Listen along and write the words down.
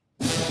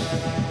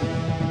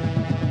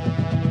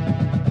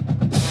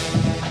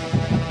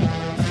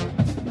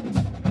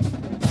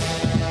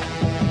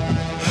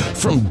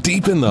From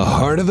deep in the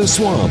heart of the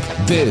swamp,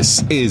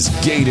 this is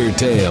Gator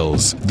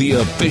Tales, the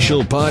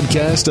official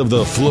podcast of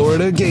the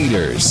Florida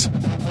Gators.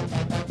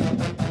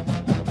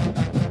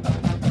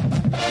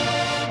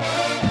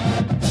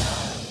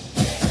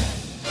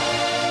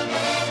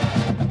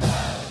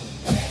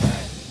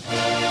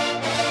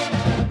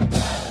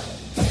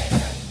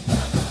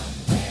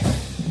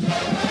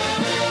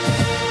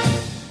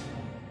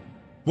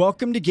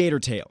 Welcome to Gator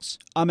Tales.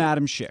 I'm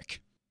Adam Schick.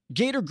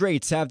 Gator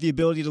greats have the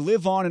ability to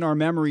live on in our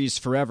memories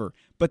forever,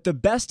 but the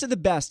best of the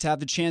best have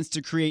the chance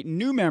to create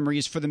new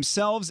memories for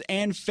themselves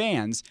and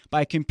fans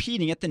by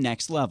competing at the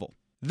next level.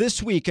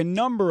 This week, a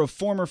number of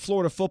former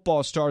Florida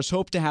football stars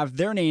hope to have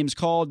their names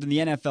called in the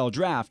NFL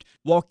draft,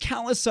 while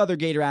countless other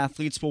Gator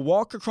athletes will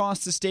walk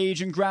across the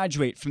stage and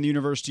graduate from the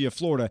University of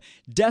Florida,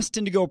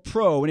 destined to go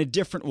pro in a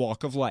different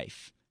walk of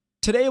life.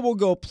 Today we'll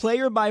go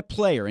player by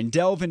player and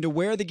delve into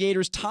where the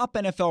Gators' top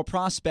NFL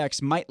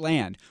prospects might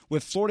land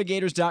with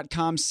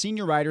FloridaGators.com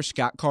senior writer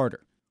Scott Carter.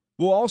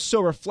 We'll also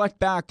reflect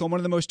back on one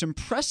of the most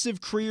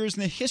impressive careers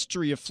in the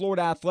history of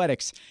Florida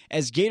athletics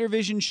as Gator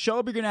Vision's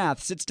Shelby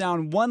Granath sits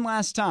down one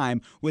last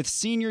time with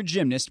senior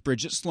gymnast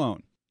Bridget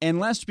Sloan. And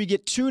lest we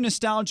get too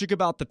nostalgic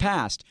about the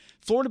past,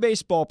 Florida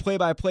baseball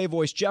play-by-play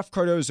voice Jeff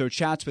Cardozo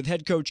chats with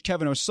head coach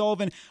Kevin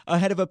O'Sullivan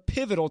ahead of a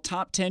pivotal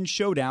top 10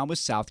 showdown with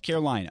South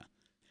Carolina.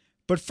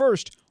 But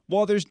first,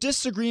 while there's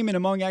disagreement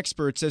among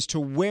experts as to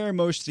where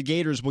most of the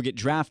Gators will get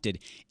drafted,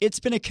 it's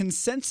been a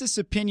consensus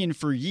opinion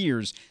for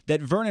years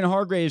that Vernon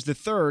Hargreaves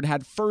III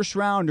had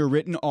first-rounder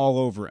written all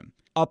over him.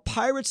 A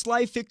Pirate's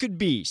life it could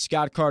be,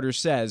 Scott Carter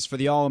says, for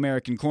the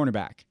All-American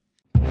cornerback.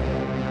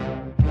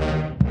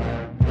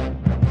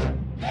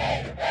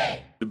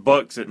 The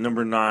Bucs at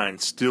number 9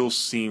 still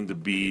seem to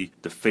be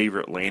the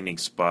favorite landing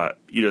spot.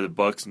 You know, the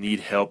Bucs need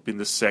help in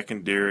the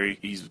secondary.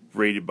 He's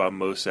rated by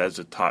most as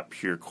a top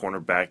tier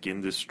cornerback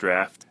in this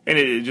draft. And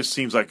it just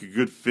seems like a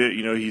good fit.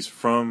 You know, he's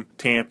from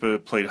Tampa,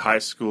 played high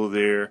school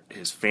there.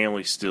 His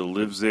family still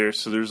lives there.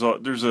 So there's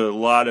a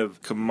lot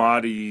of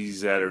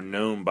commodities that are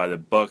known by the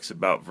Bucs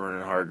about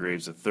Vernon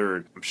Hargreaves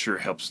III. I'm sure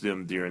helps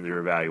them during their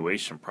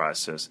evaluation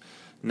process.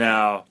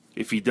 Now,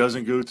 if he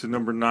doesn't go to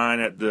number 9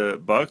 at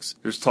the Bucs,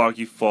 there's talk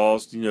he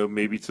falls,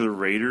 maybe to the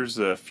Raiders,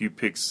 a few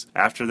picks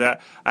after that.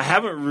 I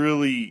haven't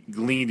really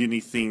gleaned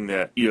anything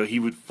that, he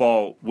would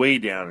fall way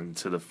down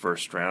into the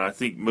first round. I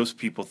think most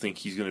people think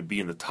he's going to be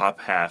in the top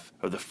half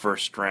of the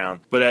first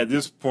round. But at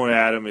this point,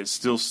 Adam, it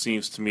still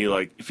seems to me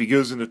like if he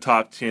goes in the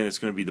top 10, it's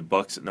going to be the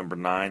Bucs at number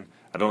 9.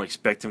 I don't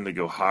expect him to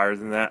go higher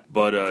than that.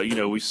 But,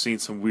 we've seen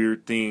some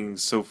weird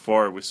things so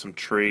far with some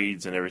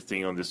trades and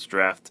everything on this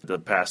draft the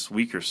past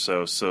week or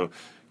so. So,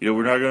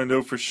 we're not going to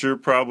know for sure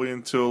probably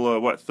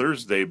until,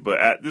 Thursday. But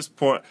at this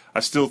point, I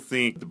still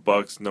think the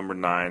Bucs, number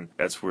 9,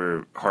 that's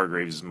where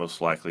Hargreaves is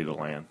most likely to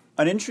land.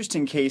 An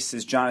interesting case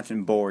is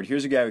Jonathan Bullard.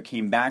 Here's a guy who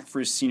came back for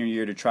his senior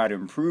year to try to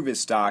improve his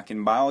stock,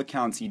 and by all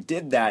accounts he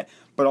did that,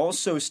 but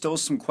also still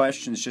some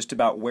questions just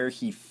about where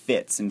he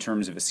fits in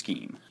terms of a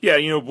scheme. Yeah,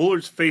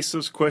 Bullard's faced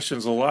those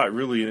questions a lot,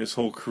 really, in his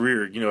whole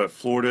career. At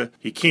Florida,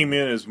 he came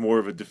in as more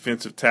of a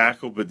defensive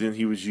tackle, but then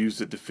he was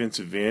used at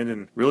defensive end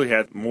and really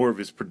had more of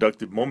his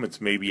productive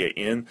moments maybe at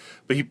end.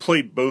 But he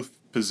played both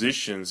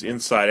positions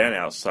inside and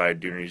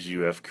outside during his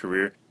UF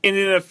career. In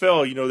the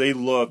NFL, they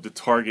love to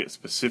target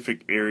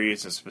specific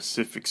areas and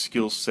specific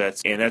skill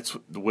sets, and that's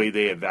the way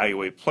they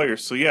evaluate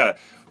players. So, yeah,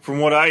 from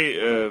what I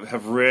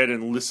have read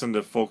and listened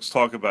to folks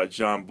talk about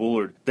John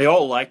Bullard, they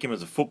all like him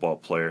as a football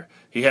player.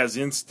 He has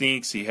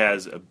instincts, he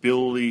has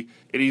ability,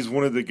 and he's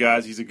one of the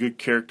guys, he's a good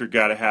character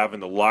guy to have in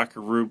the locker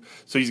room.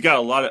 So he's got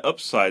a lot of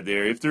upside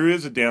there. If there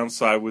is a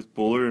downside with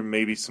Bullard and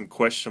maybe some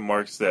question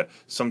marks that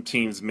some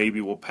teams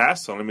maybe will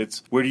pass on him,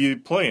 it's where do you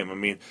play him? I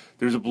mean,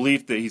 there's a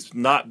belief that he's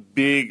not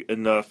big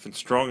enough and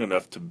strong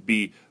enough to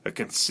be a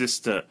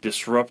consistent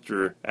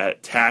disruptor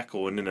at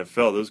tackle in the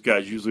NFL. Those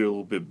guys usually are a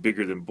little bit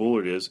bigger than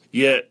Bullard is.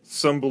 Yet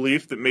some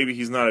belief that maybe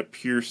he's not a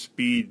pure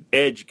speed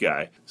edge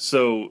guy.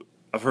 So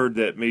I've heard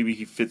that maybe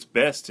he fits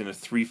best in a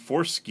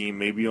 3-4 scheme,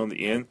 maybe on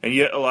the end. And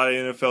yet a lot of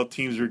NFL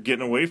teams are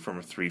getting away from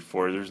a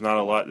 3-4. There's not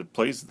a lot that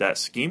plays that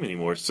scheme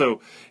anymore. So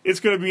it's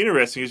going to be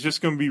interesting. It's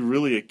just going to be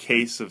really a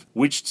case of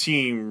which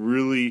team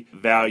really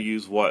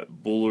values what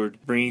Bullard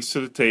brings to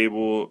the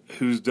table,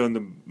 who's done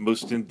the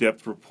most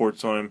in-depth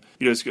reports on him.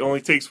 It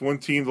only takes one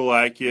team to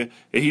like you,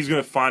 and he's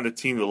going to find a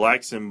team that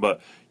likes him, but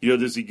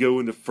does he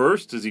go into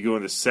first? Does he go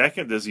into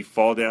second? Does he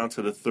fall down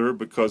to the third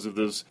because of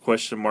those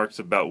question marks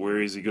about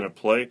where is he going to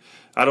play?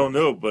 I don't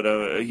know,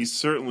 but he's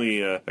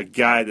certainly a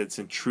guy that's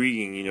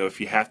intriguing,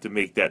 if you have to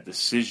make that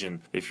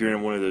decision, if you're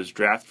in one of those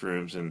draft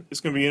rooms. And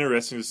it's going to be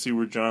interesting to see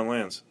where John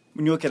lands.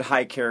 When you look at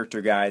high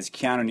character guys,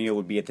 Keanu Neal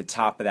would be at the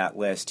top of that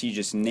list. He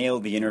just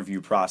nailed the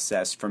interview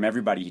process from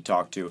everybody he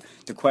talked to.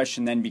 The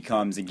question then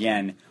becomes,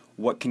 again,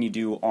 what can you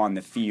do on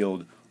the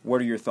field?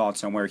 What are your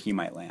thoughts on where he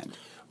might land?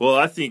 Well,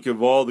 I think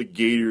of all the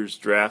Gators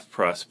draft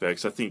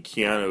prospects, I think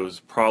Keanu has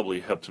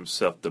probably helped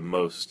himself the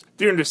most.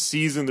 During the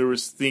season, there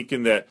was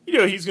thinking that,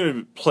 he's going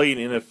to play in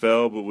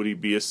NFL, but would he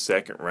be a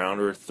second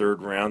rounder, a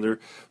third rounder?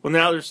 Well,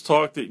 now there's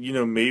talk that,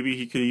 maybe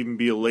he could even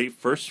be a late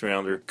first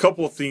rounder. A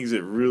couple of things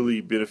that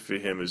really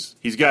benefit him is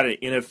he's got an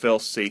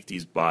NFL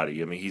safety's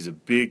body. I mean, he's a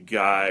big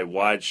guy,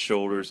 wide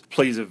shoulders,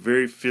 plays a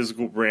very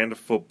physical brand of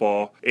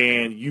football.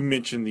 And you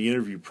mentioned the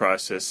interview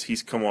process.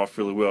 He's come off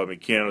really well. I mean,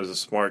 Keanu is a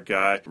smart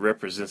guy,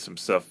 represents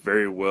himself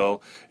very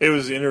well. It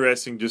was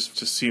interesting just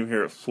to see him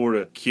here at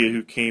Florida, a kid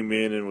who came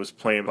in and was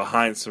playing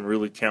behind some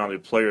really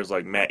talented players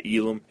like Matt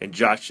Elam and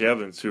Josh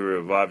Evans, who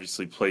have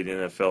obviously played in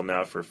the NFL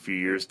now for a few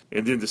years.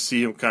 And then to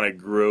see him kind of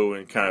grow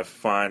and kind of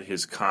find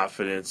his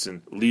confidence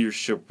and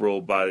leadership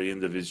role by the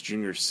end of his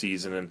junior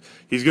season. And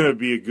he's going to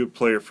be a good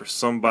player for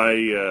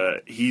somebody.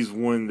 He's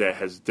one that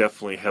has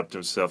definitely helped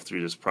himself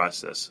through this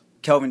process.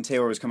 Kelvin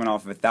Taylor was coming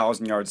off of a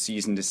 1,000-yard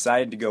season,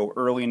 decided to go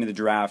early into the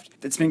draft.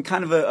 It's been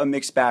kind of a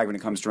mixed bag when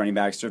it comes to running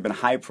backs. There have been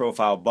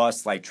high-profile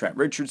busts like Trent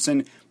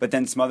Richardson, but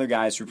then some other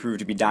guys who proved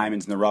to be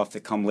diamonds in the rough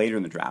that come later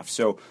in the draft.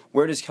 So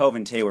where does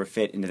Kelvin Taylor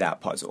fit into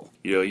that puzzle?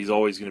 He's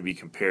always going to be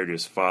compared to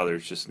his father.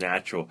 It's just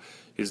natural.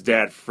 His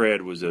dad,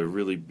 Fred, was a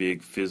really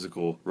big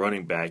physical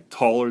running back,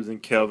 taller than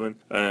Kelvin,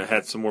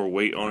 had some more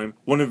weight on him.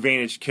 One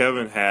advantage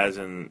Kelvin has,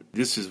 and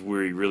this is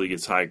where he really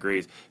gets high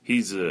grades,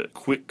 he's a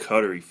quick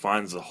cutter. He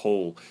finds the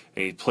hole,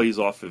 and he plays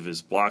off of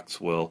his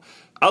blocks well.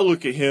 I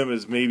look at him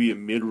as maybe a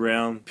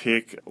mid-round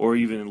pick or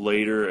even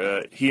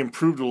later. He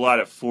improved a lot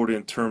at Florida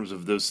in terms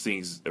of those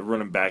things a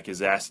running back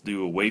is asked to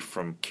do away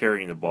from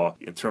carrying the ball,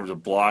 in terms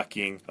of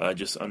blocking,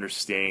 just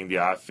understanding the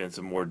offense,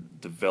 a more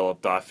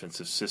developed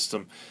offensive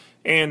system.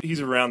 And he's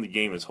around the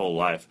game his whole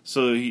life.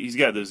 So he's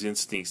got those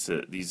instincts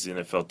that these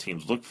NFL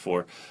teams look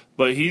for.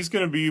 But he's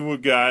going to be a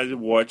guy to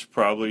watch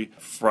probably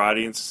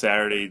Friday and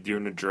Saturday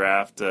during the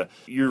draft.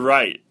 You're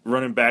right.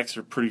 Running backs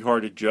are pretty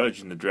hard to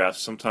judge in the draft.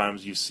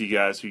 Sometimes you see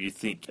guys who you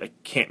think a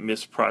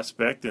can't-miss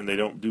prospect, and they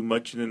don't do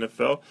much in the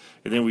NFL.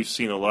 And then we've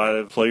seen a lot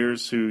of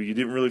players who you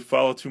didn't really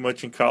follow too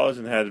much in college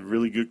and had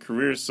really good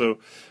careers. So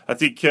I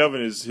think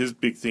Kelvin, his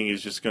big thing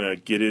is just going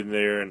to get in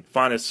there and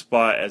find a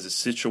spot as a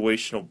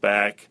situational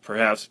back,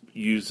 perhaps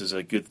used as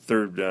a good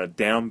third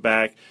down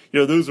back.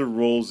 Those are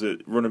roles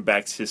that running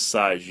backs his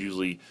size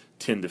usually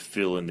tend to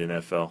fill in the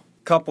NFL.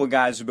 Couple of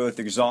guys who both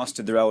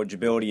exhausted their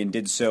eligibility and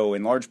did so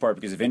in large part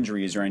because of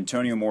injuries are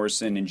Antonio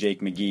Morrison and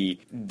Jake McGee.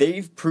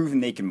 They've proven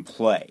they can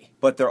play,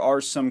 but there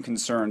are some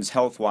concerns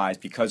health-wise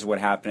because of what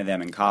happened to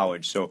them in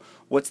college. So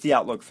what's the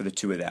outlook for the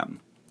two of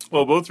them?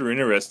 Well, both are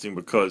interesting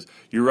because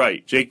you're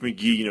right. Jake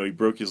McGee, he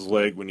broke his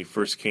leg when he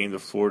first came to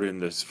Florida in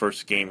this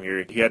first game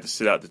here. He had to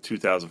sit out the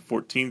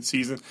 2014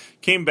 season.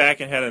 Came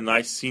back and had a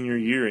nice senior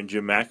year in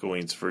Jim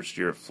McElwain's first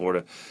year at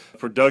Florida.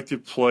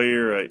 Productive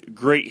player,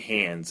 great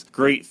hands,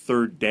 great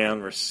third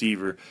down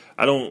receiver.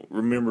 I don't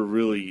remember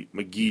really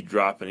McGee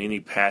dropping any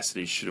pass that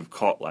he should have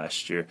caught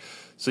last year.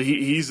 So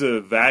he's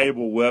a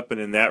valuable weapon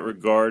in that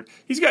regard.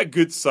 He's got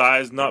good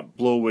size, not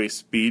blow-away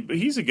speed, but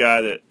he's a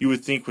guy that you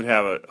would think would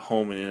have a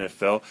home in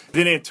NFL.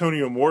 Then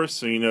Antonio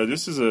Morrison,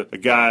 this is a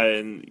guy,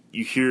 and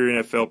you hear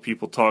NFL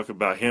people talk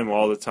about him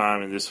all the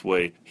time in this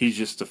way. He's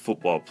just a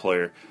football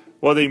player.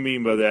 What they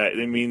mean by that,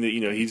 they mean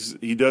that,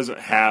 he doesn't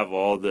have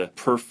all the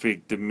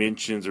perfect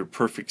dimensions or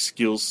perfect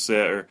skill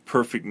set or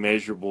perfect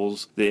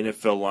measurables the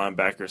NFL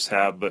linebackers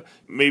have, but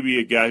maybe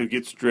a guy who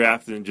gets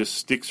drafted and just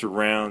sticks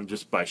around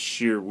just by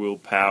sheer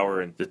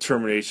willpower and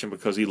determination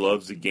because he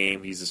loves the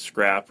game. He's a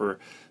scrapper.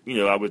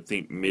 I would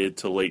think mid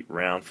to late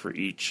round for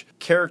each.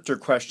 Character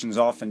questions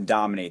often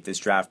dominate this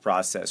draft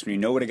process when you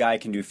know what a guy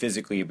can do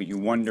physically, but you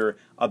wonder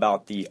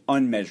about the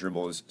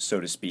unmeasurables, so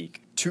to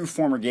speak. Two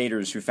former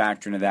Gators who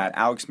factor into that,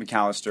 Alex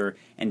McAllister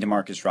and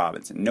Demarcus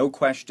Robinson. No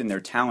question they're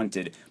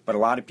talented, but a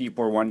lot of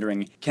people are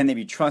wondering, can they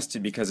be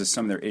trusted because of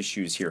some of their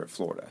issues here at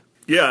Florida?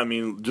 Yeah,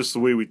 just the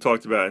way we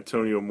talked about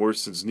Antonio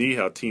Morrison's knee,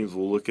 how teams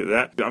will look at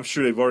that. I'm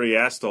sure they've already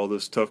asked all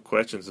those tough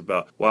questions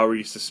about why were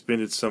you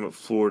suspended some at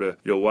Florida?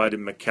 Why did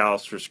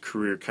McAllister's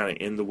career kind of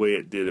end the way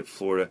it did at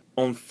Florida?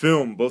 On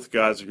film, both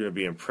guys are going to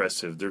be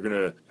impressive. They're going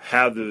to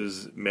have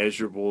those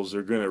measurables.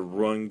 They're going to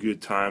run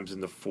good times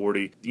in the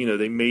 40.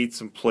 They made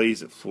some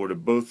plays at Florida.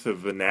 Both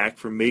have a knack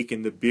for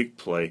making the big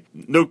play.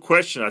 No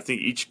question, I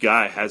think each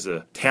guy has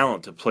a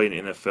talent to play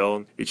in the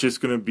NFL. It's just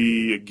going to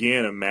be,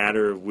 again, a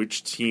matter of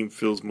which team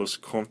feels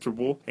most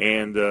comfortable.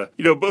 And,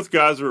 both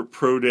guys were at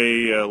Pro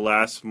Day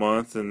last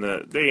month, and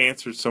they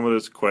answered some of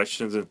those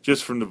questions. And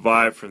just from the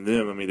vibe from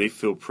them, they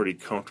feel pretty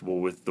comfortable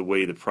with the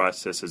way the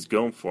process has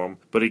gone for them.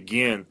 But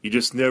again, you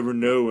just never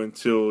know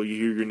until you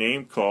hear your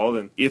name called.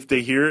 And if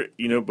they hear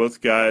it,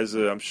 both guys,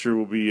 I'm sure,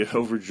 will be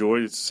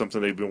overjoyed. It's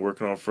something they've been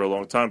working on for a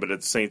long time. But at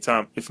the same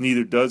time, if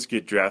neither does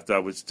get drafted, I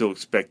would still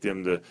expect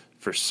them to,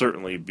 for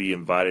certainly, be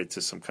invited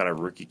to some kind of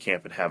rookie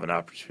camp and have an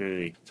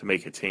opportunity to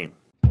make a team.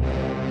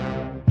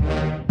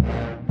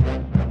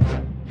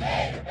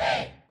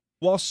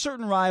 While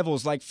certain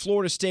rivals like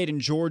Florida State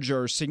and Georgia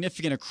are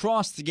significant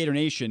across the Gator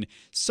Nation,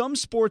 some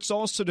sports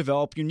also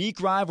develop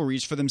unique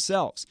rivalries for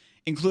themselves,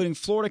 including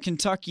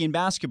Florida-Kentucky in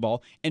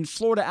basketball and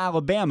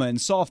Florida-Alabama in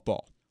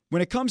softball.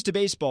 When it comes to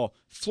baseball,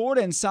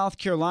 Florida and South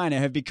Carolina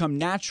have become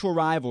natural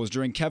rivals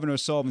during Kevin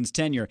O'Sullivan's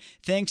tenure,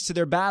 thanks to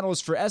their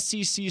battles for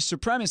SEC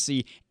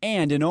supremacy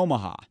and in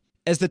Omaha.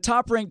 As the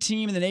top-ranked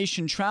team in the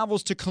nation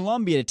travels to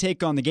Columbia to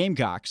take on the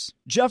Gamecocks,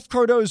 Jeff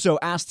Cardozo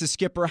asked the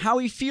skipper how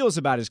he feels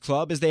about his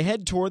club as they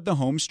head toward the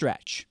home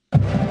stretch.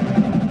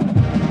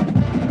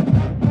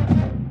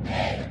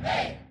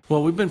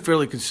 Well, we've been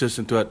fairly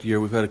consistent throughout the year.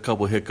 We've had a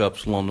couple of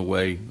hiccups along the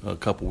way, a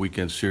couple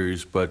weekend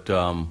series, but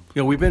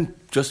we've been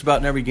just about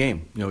in every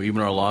game.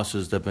 Even our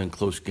losses, they've been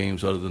close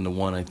games, other than the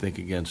one I think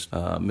against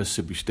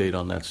Mississippi State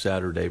on that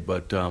Saturday.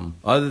 But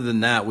other than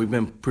that, we've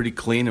been pretty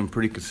clean and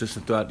pretty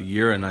consistent throughout the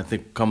year. And I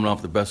think coming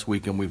off the best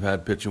weekend we've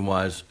had pitching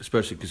wise,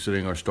 especially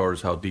considering our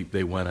starters how deep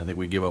they went. I think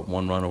we gave up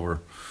 1 run over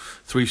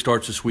 3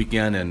 starts this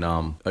weekend,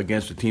 and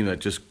against a team that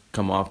just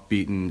come off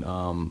beating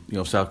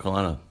South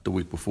Carolina the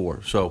week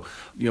before. So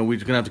we're going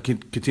to have to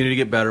continue to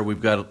get better.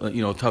 We've got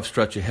a tough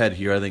stretch ahead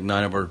here. I think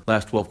 9 of our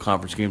last 12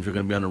 conference games are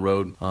going to be on the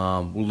road.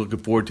 We're looking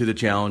forward to the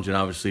challenge, and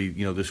obviously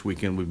this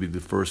weekend would be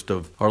the first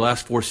of our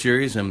last 4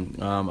 series, and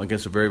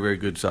against a very, very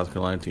good South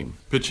Carolina team.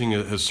 Pitching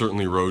has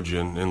certainly rode you,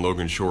 and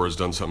Logan Shore has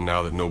done something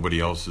now that nobody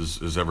else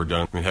has ever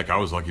done. I mean, heck, I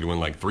was lucky to win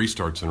like 3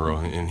 starts in a row,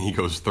 and he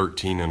goes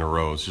 13 in a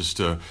row. It's just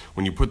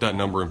when you put that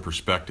number in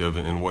perspective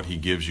and what he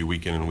gives you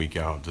week in and week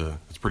out,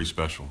 it's pretty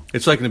special.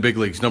 It's like in the big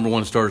leagues. Number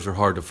 1 starters are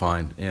hard to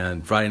find,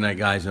 and Friday night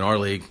guys in our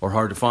league are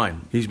hard to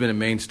find. He's been a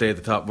mainstay at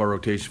the top of our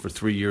rotation for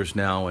 3 years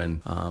now,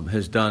 and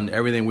has done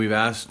everything we've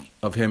asked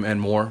of him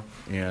and more,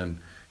 and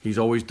he's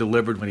always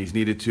delivered when he's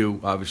needed to.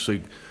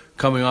 Obviously,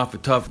 coming off a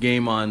tough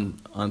game on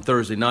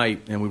Thursday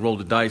night, and we rolled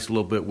the dice a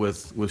little bit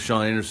with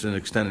Sean Anderson,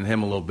 extending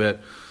him a little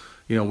bit.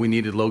 We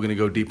needed Logan to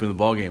go deep in the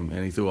ballgame,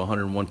 and he threw a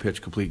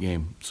 101-pitch complete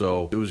game.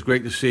 So it was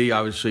great to see.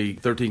 Obviously,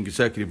 13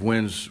 consecutive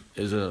wins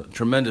is a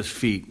tremendous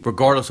feat,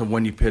 regardless of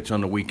when you pitch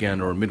on the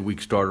weekend or a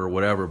midweek starter or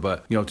whatever.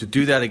 But, to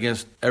do that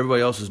against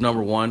everybody else's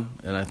number 1,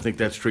 and I think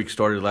that streak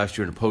started last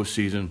year in the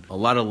postseason, a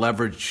lot of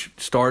leverage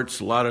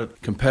starts, a lot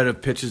of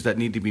competitive pitches that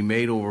need to be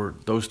made over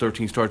those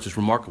 13 starts is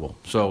remarkable.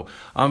 So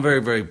I'm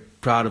very, very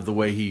proud of the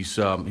way he's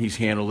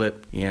handled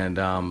it, and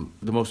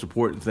the most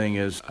important thing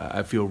is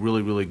I feel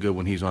really, really good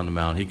when he's on the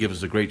mound. He gives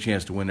us a great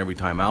chance to win every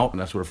time out, and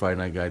that's what a Friday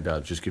night guy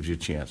does, just gives you a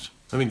chance.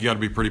 I think you got to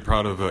be pretty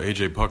proud of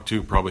A.J. Puck,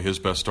 too. Probably his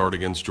best start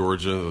against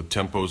Georgia. The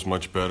tempo's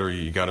much better.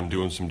 You got him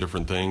doing some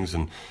different things,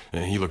 and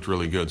he looked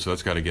really good, so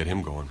that's got to get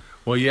him going.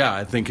 Well, yeah,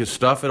 I think his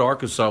stuff at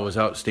Arkansas was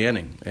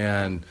outstanding,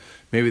 and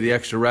maybe the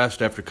extra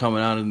rest after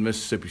coming out of the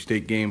Mississippi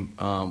State game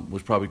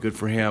was probably good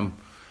for him.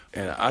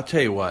 And I'll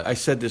tell you what, I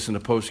said this in the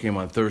postgame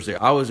on Thursday.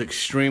 I was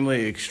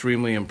extremely,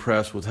 extremely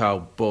impressed with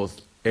how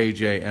both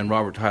A.J. and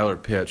Robert Tyler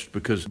pitched,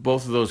 because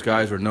both of those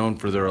guys are known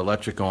for their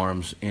electric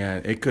arms,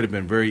 and it could have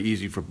been very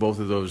easy for both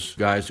of those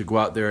guys to go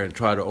out there and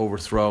try to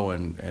overthrow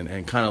and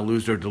kind of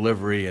lose their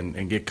delivery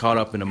and get caught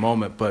up in a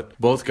moment. But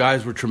both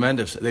guys were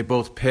tremendous. They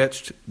both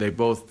pitched. They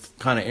both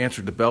kind of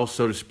answered the bell,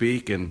 so to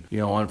speak. And,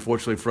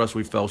 unfortunately for us,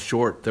 we fell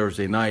short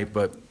Thursday night.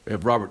 But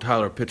if Robert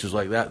Tyler pitches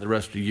like that the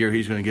rest of the year,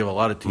 he's going to give a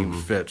lot of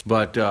teams fits.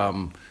 But,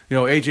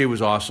 A.J.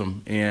 was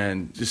awesome,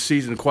 and this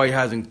season quite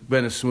hasn't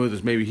been as smooth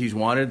as maybe he's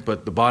wanted,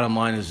 but the bottom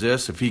line is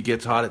this: if he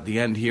gets hot at the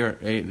end here,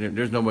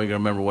 there's nobody going to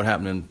remember what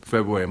happened in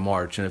February and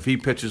March, and if he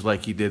pitches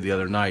like he did the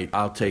other night,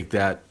 I'll take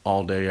that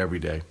all day, every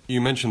day.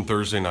 You mentioned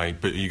Thursday night,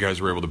 but you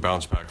guys were able to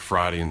bounce back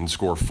Friday and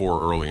score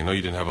 4 early. I know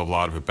you didn't have a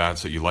lot of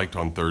at-bats that you liked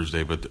on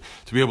Thursday, but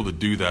to be able to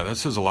do that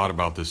says a lot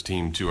about this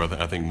team, too.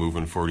 I think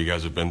moving forward, you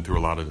guys have been through a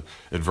lot of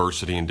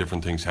adversity and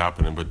different things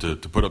happening, but to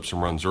put up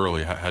some runs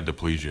early had to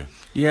please you.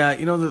 Yeah,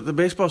 the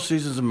baseball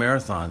season's a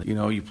marathon.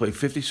 You play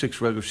 56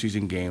 regular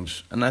season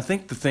games, and I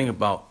think the thing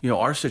about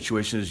our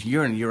situation is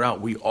year in, year out,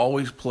 we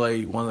always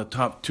play one of the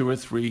top 2 or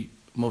 3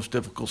 most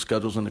difficult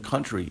schedules in the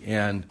country.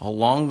 And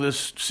along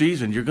this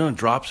season, you're going to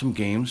drop some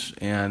games,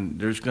 and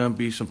there's going to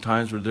be some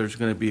times where there's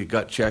going to be a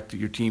gut check that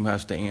your team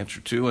has to answer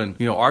to. And,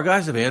 our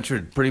guys have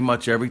answered pretty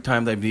much every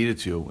time they've needed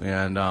to.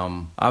 And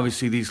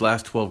obviously these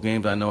last 12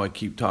 games, I know I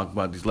keep talking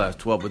about these last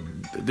 12,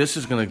 but this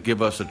is going to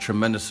give us a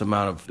tremendous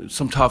amount of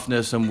some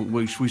toughness, and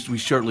we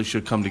certainly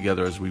should come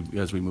together as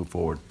we move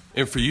forward.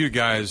 And for you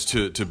guys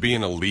to be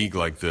in a league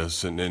like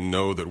this and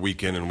know that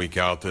week in and week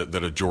out that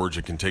a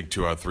Georgia can take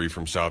 2 out of 3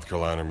 from South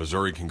Carolina,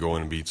 Missouri can go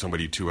in and beat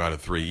somebody 2 out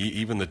of 3,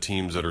 even the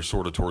teams that are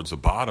sort of towards the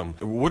bottom,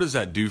 what does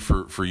that do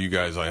for you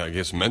guys, I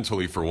guess,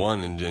 mentally for one,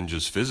 and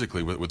just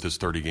physically with this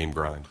 30-game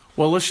grind?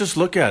 Well, let's just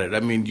look at it. I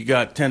mean, you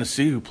got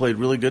Tennessee, who played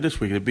really good this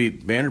week. They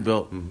beat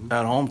Vanderbilt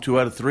at home 2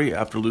 out of 3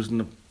 after losing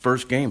the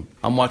first game.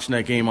 I'm watching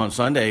that game on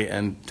Sunday,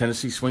 and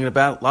Tennessee swinging the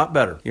bat a lot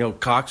better.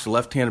 Cox, the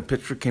left-handed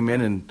pitcher, came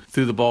in and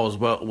threw the ball as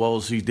well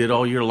as he did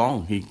all year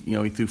long. He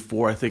threw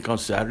 4, I think, on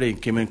Saturday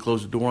and came in and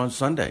closed the door on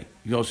Sunday.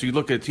 So you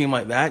look at a team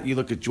like that, you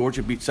look at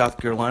Georgia beat South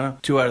Carolina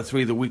 2 out of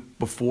 3 the week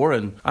before,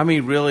 and I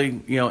mean,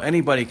 really,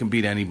 anybody can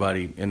beat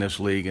anybody in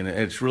this league, and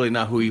it's really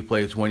not who you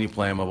play, it's when you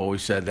play them. I've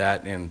always said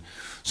that, and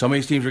some of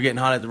these teams are getting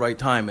hot at the right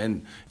time,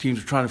 and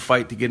teams are trying to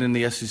fight to get in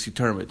the SEC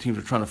tournament. Teams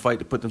are trying to fight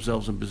to put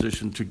themselves in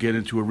position to get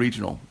into a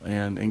regional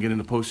and get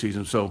into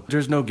postseason. So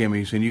there's no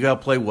gimmies, and you got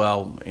to play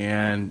well,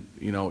 and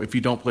if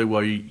you don't play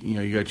well,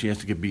 you got a chance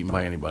to get beaten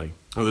by anybody.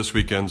 Well, this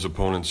weekend's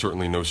opponent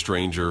certainly no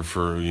stranger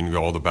for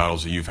all the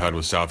battles that you've had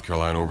with South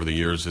Carolina over the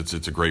years.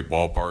 It's a great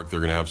ballpark. They're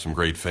going to have some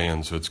great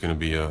fans, so it's going to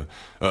be a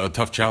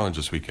tough challenge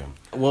this weekend.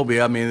 Will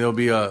be. I mean, there'll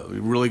be a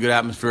really good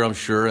atmosphere, I'm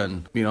sure,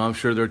 and I'm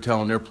sure they're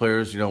telling their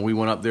players. We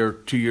went up there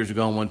 2 years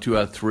ago and won 2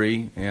 out of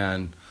 3,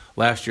 and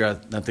last year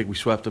I think we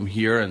swept them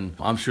here, and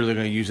I'm sure they're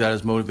going to use that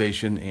as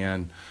motivation.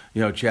 And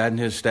Chad and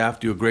his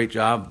staff do a great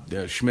job.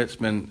 Schmidt's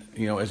been,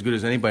 as good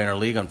as anybody in our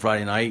league on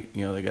Friday night.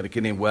 They got a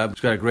kid named Webb. He's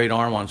got a great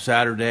arm on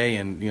Saturday,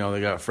 and, they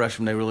got a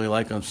freshman they really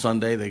like on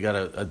Sunday. They got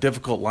a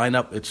difficult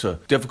lineup. It's a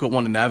difficult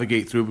one to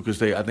navigate through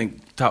because I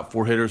think top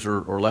 4 hitters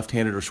are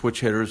left-handed or switch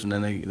hitters, and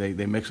then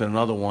they mix in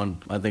another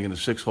one, I think, in the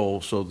 6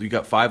 hole. So you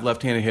got 5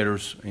 left-handed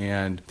hitters,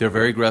 and they're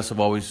very aggressive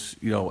always,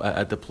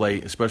 at the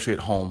plate, especially at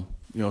home.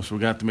 So we're going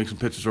to have to make some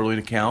pitches early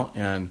to count,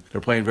 and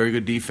they're playing very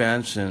good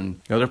defense,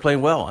 and they're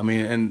playing well. I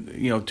mean,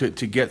 and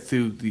to get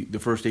through the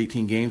first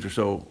 18 games or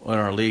so in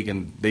our league,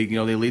 and they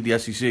lead the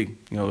SEC.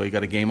 They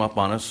got a game up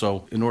on us.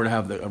 So in order to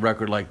have a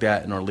record like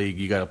that in our league,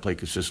 you got to play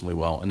consistently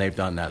well, and they've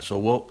done that.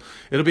 So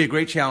it'll be a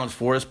great challenge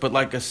for us. But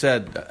like I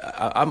said,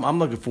 I'm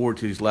looking forward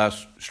to these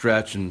last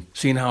stretch and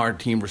seeing how our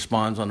team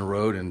responds on the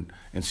road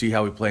and see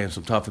how we play in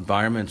some tough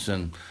environments.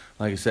 And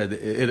like I said,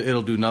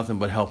 it'll do nothing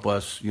but help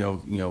us,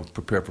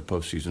 prepare for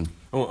postseason.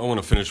 I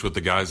want to finish with the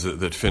guys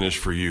that finish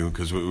for you,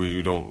 because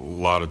we don't a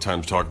lot of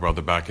times talk about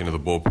the back end of the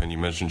bullpen. You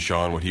mentioned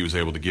Sean, what he was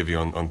able to give you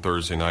on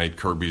Thursday night.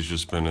 Kirby's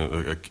just been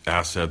an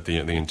asset the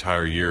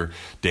entire year.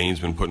 Dane's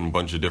been put in a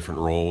bunch of different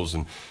roles,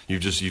 and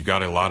you've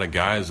got a lot of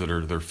guys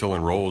they're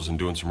filling roles and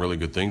doing some really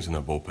good things in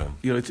that bullpen.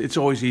 It's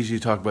always easy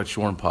to talk about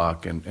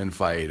Shornpok and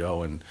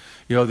Faedo and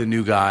the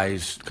new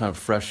guys, kind of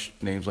fresh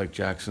names like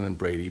Jackson and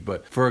Brady.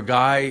 But for a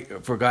guy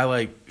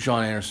like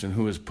Sean Anderson,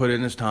 who has put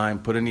in his time,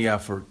 put in the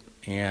effort,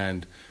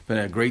 and been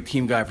a great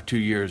team guy for 2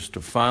 years, to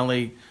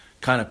finally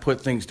kind of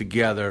put things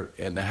together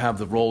and to have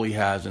the role he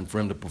has and for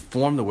him to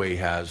perform the way he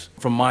has,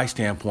 from my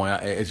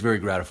standpoint, it's very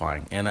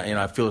gratifying. And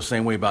I feel the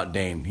same way about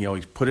Dane.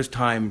 He's put his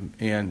time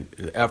in,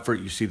 the effort.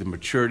 You see the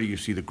maturity, you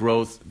see the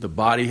growth. The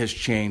body has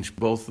changed.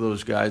 Both of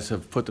those guys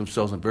have put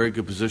themselves in very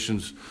good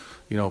positions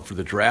for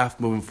the draft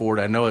moving forward.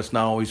 I know it's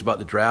not always about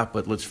the draft,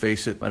 but let's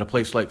face it, at a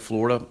place like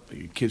Florida,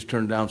 kids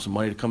turn down some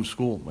money to come to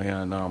school,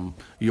 and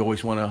you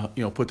always want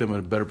to put them in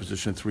a better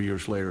position 3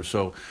 years later.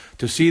 So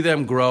to see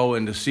them grow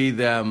and to see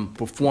them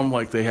perform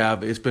like they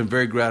have, it's been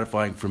very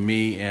gratifying for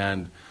me,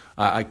 and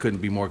I couldn't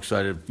be more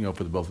excited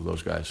for the both of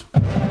those guys.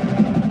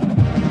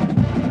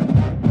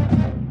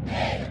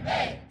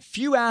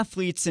 Few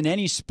athletes in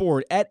any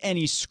sport at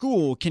any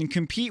school can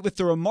compete with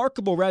the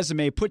remarkable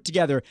resume put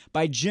together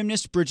by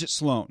gymnast Bridget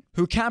Sloan,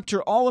 who capped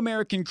her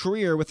All-American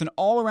career with an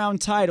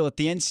all-around title at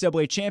the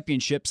NCAA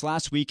Championships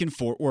last week in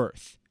Fort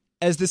Worth.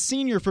 As the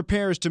senior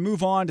prepares to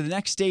move on to the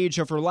next stage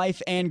of her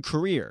life and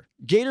career,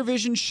 Gator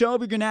Vision's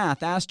Shelby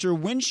Granath asked her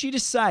when she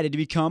decided to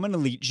become an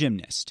elite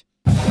gymnast.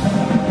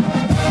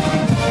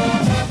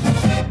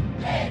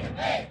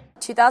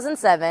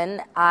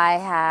 2007, I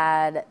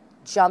had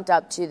jumped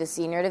up to the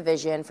senior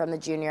division from the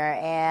junior,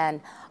 and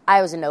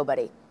I was a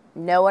nobody.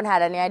 No one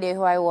had any idea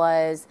who I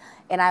was,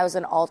 and I was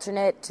an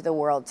alternate to the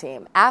world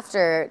team.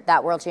 After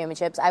that World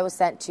Championships, I was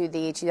sent to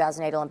the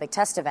 2008 Olympic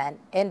test event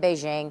in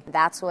Beijing.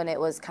 That's when it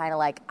was kind of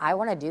like, I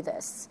want to do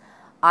this.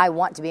 I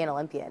want to be an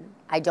Olympian.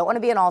 I don't want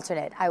to be an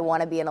alternate. I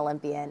want to be an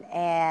Olympian.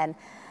 And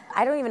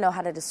I don't even know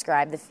how to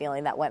describe the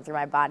feeling that went through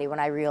my body when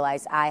I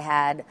realized I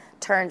had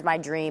turned my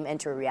dream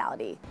into a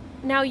reality.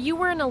 Now, you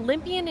were an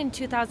Olympian in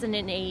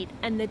 2008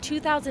 and the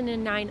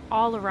 2009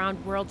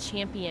 all-around world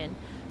champion.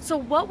 So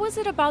what was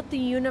it about the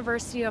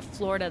University of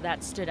Florida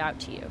that stood out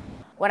to you?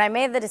 When I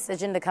made the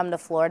decision to come to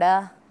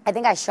Florida, I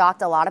think I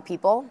shocked a lot of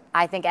people.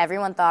 I think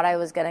everyone thought I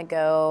was going to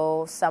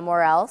go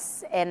somewhere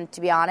else. And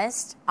to be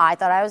honest, I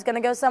thought I was going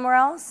to go somewhere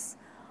else.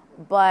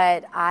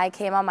 But I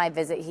came on my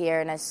visit here,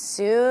 and as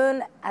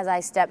soon as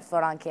I stepped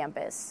foot on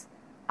campus,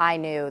 I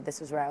knew this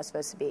was where I was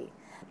supposed to be.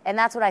 And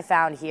that's what I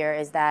found here,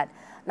 is that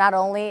not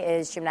only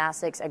is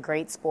gymnastics a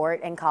great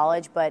sport in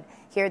college, but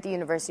here at the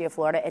University of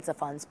Florida, it's a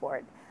fun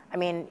sport. I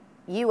mean,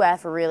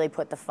 UF really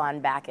put the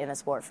fun back in the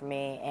sport for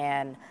me,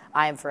 and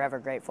I am forever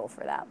grateful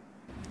for that.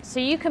 So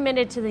you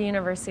committed to the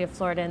University of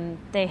Florida, and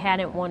they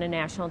hadn't won a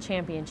national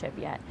championship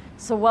yet.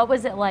 So what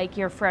was it like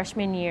your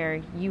freshman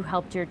year? You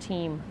helped your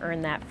team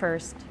earn that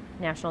first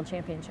national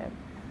championship.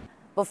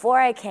 Before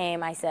I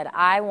came, I said,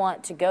 I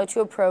want to go to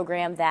a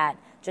program that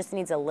just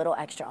needs a little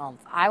extra oomph.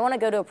 I want to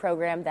go to a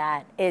program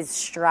that is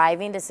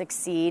striving to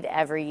succeed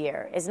every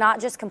year, is not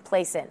just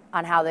complacent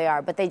on how they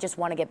are, but they just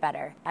want to get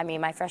better. I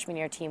mean, my freshman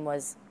year team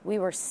we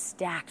were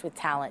stacked with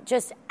talent,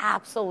 just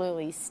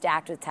absolutely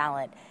stacked with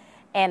talent.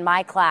 And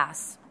my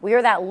class, we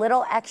were that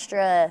little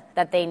extra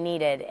that they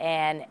needed,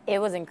 and it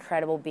was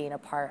incredible being a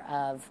part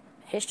of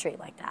history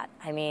like that.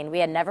 I mean, we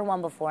had never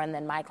won before, and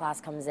then my class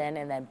comes in,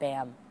 and then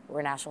bam,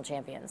 we're national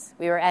champions.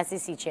 We were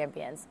SEC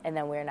champions, and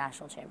then we were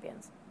national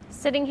champions.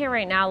 Sitting here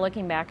right now,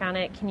 looking back on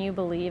it, can you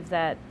believe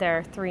that there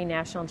are 3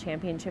 national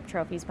championship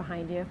trophies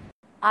behind you?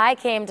 I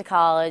came to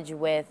college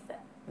with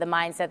the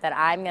mindset that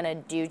I'm going to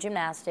do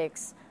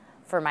gymnastics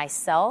for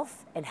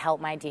myself and help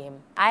my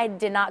team. I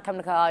did not come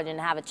to college and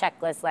have a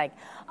checklist like,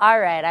 all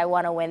right, I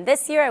want to win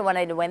this year, I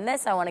wanted to win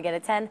this, I want to get a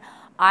 10.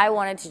 I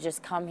wanted to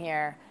just come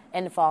here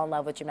and fall in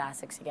love with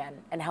gymnastics again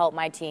and help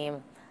my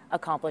team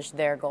accomplish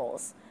their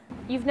goals.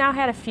 You've now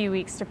had a few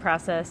weeks to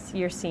process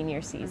your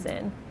senior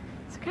season.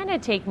 So kind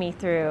of take me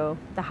through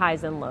the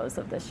highs and lows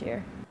of this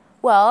year.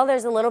 Well,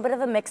 there's a little bit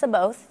of a mix of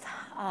both.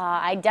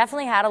 I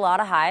definitely had a lot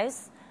of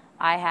highs.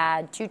 I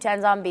had 2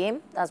 10s on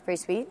beam. That was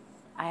pretty sweet.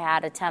 I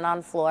had a 10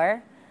 on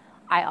floor.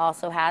 I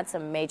also had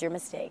some major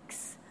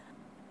mistakes.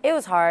 It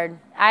was hard.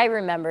 I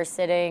remember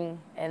sitting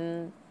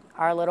in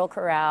our little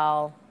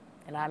corral,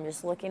 and I'm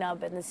just looking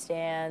up in the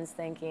stands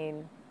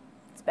thinking,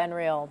 it's been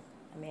real.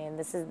 I mean,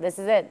 this is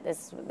it.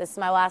 This is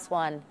my last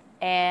one.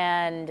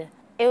 And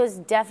it was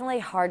definitely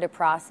hard to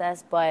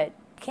process, but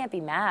can't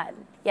be mad.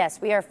 Yes,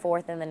 we are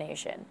 4th in the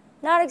nation.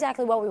 Not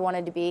exactly what we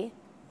wanted to be,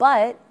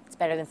 but it's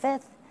better than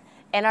 5th.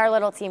 In our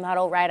little team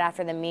huddle right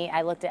after the meet,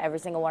 I looked at every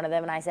single one of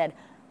them and I said,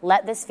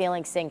 let this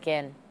feeling sink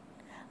in.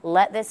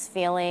 Let this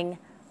feeling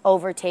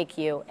overtake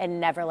you and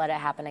never let it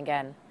happen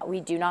again.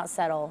 We do not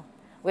settle.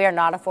 We are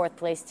not a 4th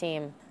place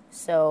team,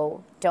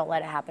 so don't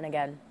let it happen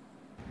again.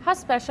 How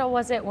special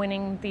was it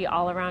winning the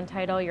all-around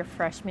title your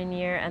freshman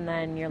year and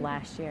then your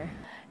last year?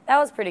 That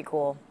was pretty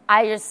cool.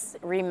 I just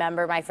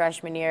remember my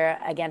freshman year,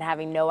 again,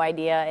 having no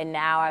idea, and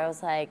now I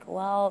was like,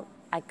 well,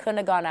 I couldn't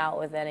have gone out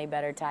with any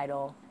better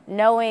title.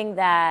 Knowing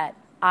that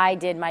I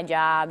did my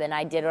job and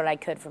I did what I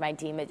could for my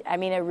team, it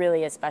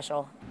really is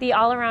special. The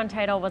all-around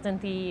title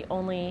wasn't the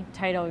only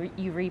title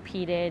you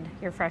repeated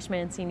your freshman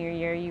and senior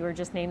year. You were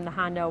just named the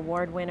Honda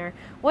Award winner.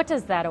 What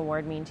does that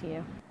award mean to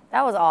you?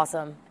 That was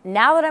awesome.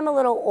 Now that I'm a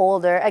little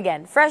older,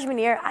 again, freshman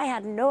year, I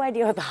had no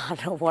idea what the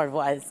Honda Award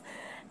was.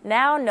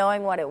 Now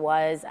knowing what it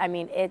was,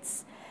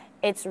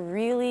 it's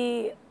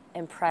really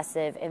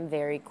impressive and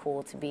very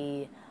cool to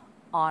be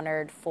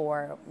honored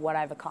for what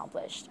I've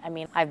accomplished.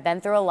 I've been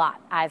through a lot.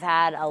 I've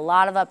had a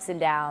lot of ups and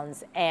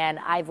downs, and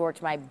I've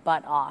worked my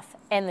butt off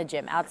in the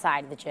gym,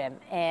 outside the gym.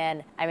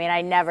 And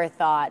I never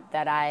thought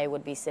that I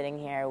would be sitting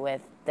here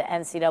with the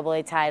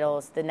NCAA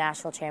titles, the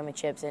national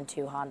championships, and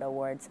 2 Honda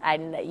Awards.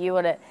 If you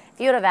would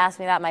have asked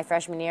me that my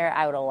freshman year,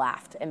 I would have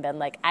laughed and been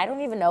like, I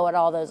don't even know what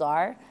all those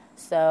are,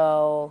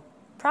 so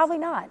probably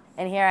not.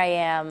 And here I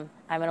am.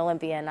 I'm an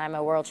Olympian. I'm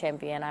a world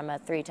champion. I'm a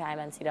 3-time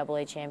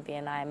NCAA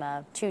champion. I'm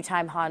a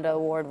 2-time Honda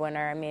Award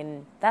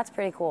winner. That's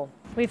pretty cool.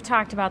 We've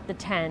talked about the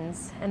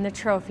 10s and the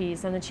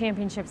trophies and the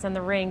championships and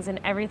the rings and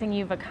everything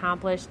you've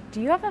accomplished.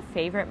 Do you have a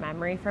favorite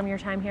memory from your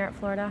time here at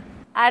Florida?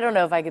 I don't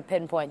know if I could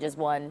pinpoint just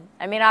one.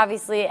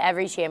 Obviously,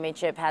 every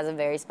championship has a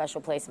very special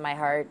place in my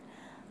heart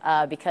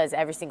because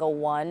every single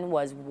one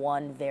was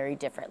won very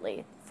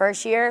differently.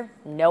 First year,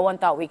 no one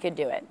thought we could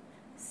do it.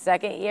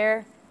 Second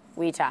year,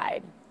 we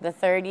tied. The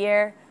third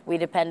year, we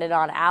depended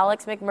on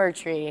Alex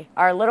McMurtry,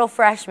 our little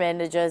freshman,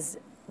 to just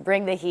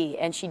bring the heat,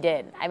 and she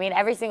did.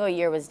 Every single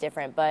year was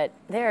different, but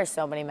there are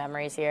so many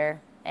memories here,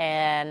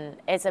 and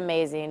it's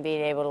amazing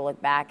being able to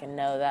look back and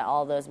know that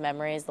all those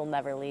memories, they'll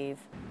never leave.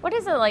 What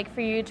is it like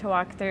for you to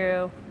walk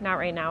through, not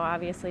right now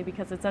obviously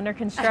because it's under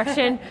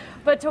construction,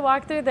 but to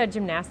walk through the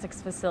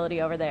gymnastics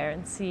facility over there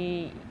and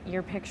see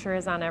your picture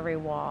is on every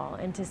wall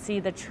and to see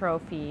the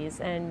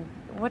trophies, and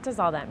what does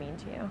all that mean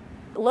to you?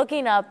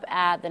 Looking up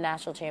at the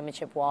national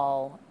championship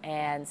wall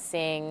and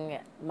seeing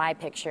my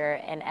picture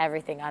and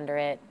everything under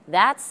it,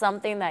 that's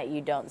something that you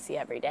don't see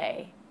every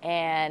day.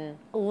 And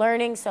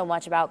learning so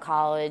much about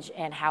college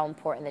and how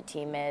important the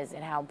team is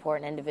and how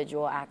important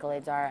individual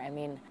accolades are,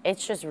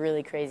 it's just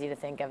really crazy to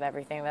think of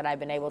everything that I've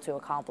been able to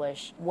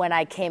accomplish when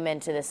I came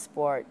into this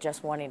sport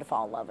just wanting to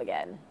fall in love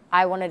again.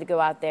 I wanted to go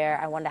out there,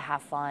 I wanted to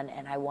have fun,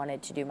 and I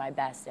wanted to do my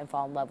best and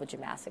fall in love with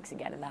gymnastics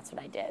again, and that's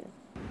what I did.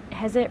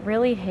 Has it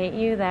really hit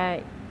you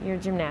that your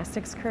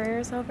gymnastics career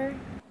is over?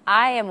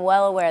 I am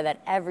well aware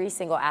that every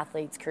single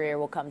athlete's career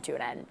will come to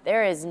an end.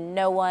 There is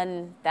no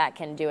one that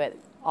can do it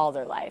all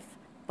their life.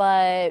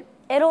 But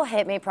it'll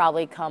hit me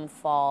probably come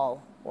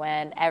fall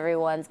when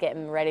everyone's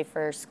getting ready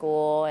for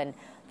school and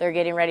they're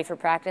getting ready for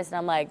practice. And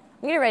I'm like,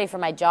 I'm getting ready for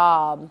my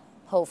job,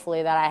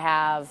 hopefully, that I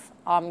have.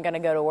 I'm going to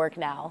go to work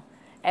now.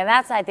 And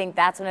I think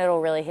that's when it'll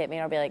really hit me.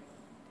 I'll be like,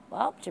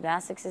 well,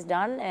 gymnastics is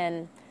done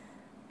and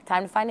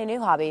time to find a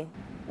new hobby.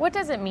 What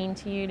does it mean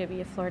to you to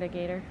be a Florida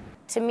Gator?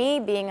 To me,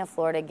 being a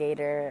Florida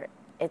Gator,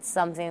 it's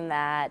something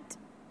that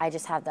I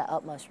just have the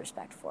utmost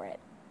respect for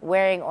it.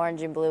 wearing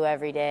orange and blue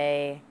every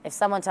day. If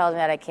someone tells me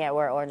that I can't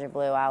wear orange and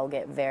blue, I will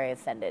get very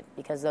offended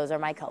because those are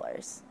my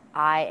colors.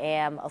 I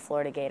am a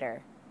Florida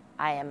Gator.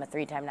 I am a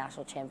 3-time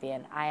national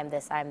champion. I am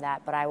this, I am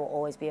that, but I will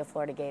always be a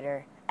Florida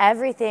Gator.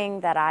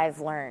 Everything that I've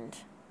learned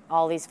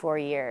all these 4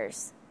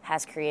 years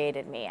has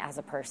created me as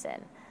a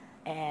person.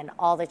 And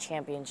all the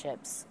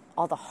championships,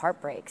 all the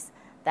heartbreaks,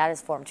 that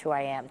has formed who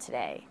I am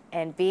today.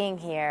 And being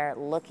here,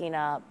 looking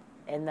up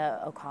in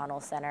the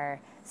O'Connell Center,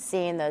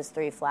 seeing those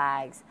 3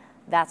 flags,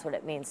 that's what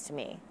it means to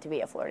me to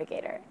be a Florida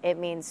Gator. It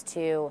means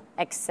to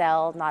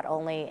excel not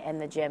only in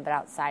the gym, but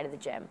outside of the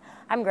gym.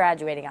 I'm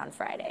graduating on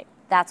Friday.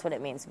 That's what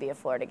it means to be a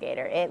Florida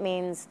Gator. It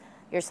means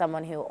you're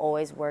someone who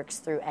always works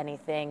through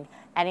anything.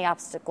 Any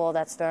obstacle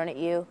that's thrown at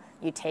you,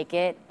 you take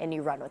it and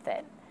you run with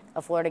it.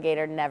 A Florida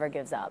Gator never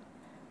gives up.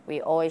 We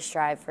always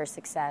strive for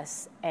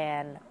success,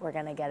 and we're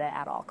going to get it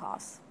at all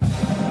costs.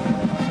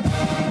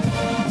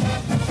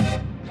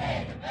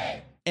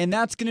 And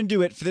that's going to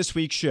do it for this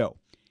week's show.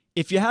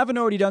 If you haven't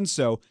already done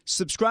so,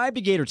 subscribe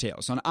to Gator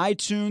Tales on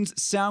iTunes,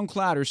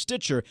 SoundCloud, or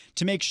Stitcher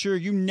to make sure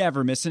you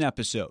never miss an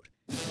episode.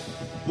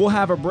 We'll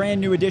have a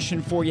brand new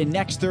edition for you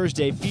next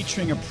Thursday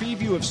featuring a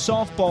preview of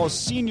softball's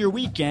senior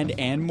weekend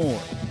and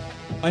more.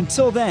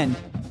 Until then,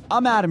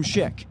 I'm Adam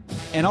Schick,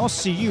 and I'll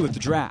see you at the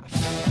draft.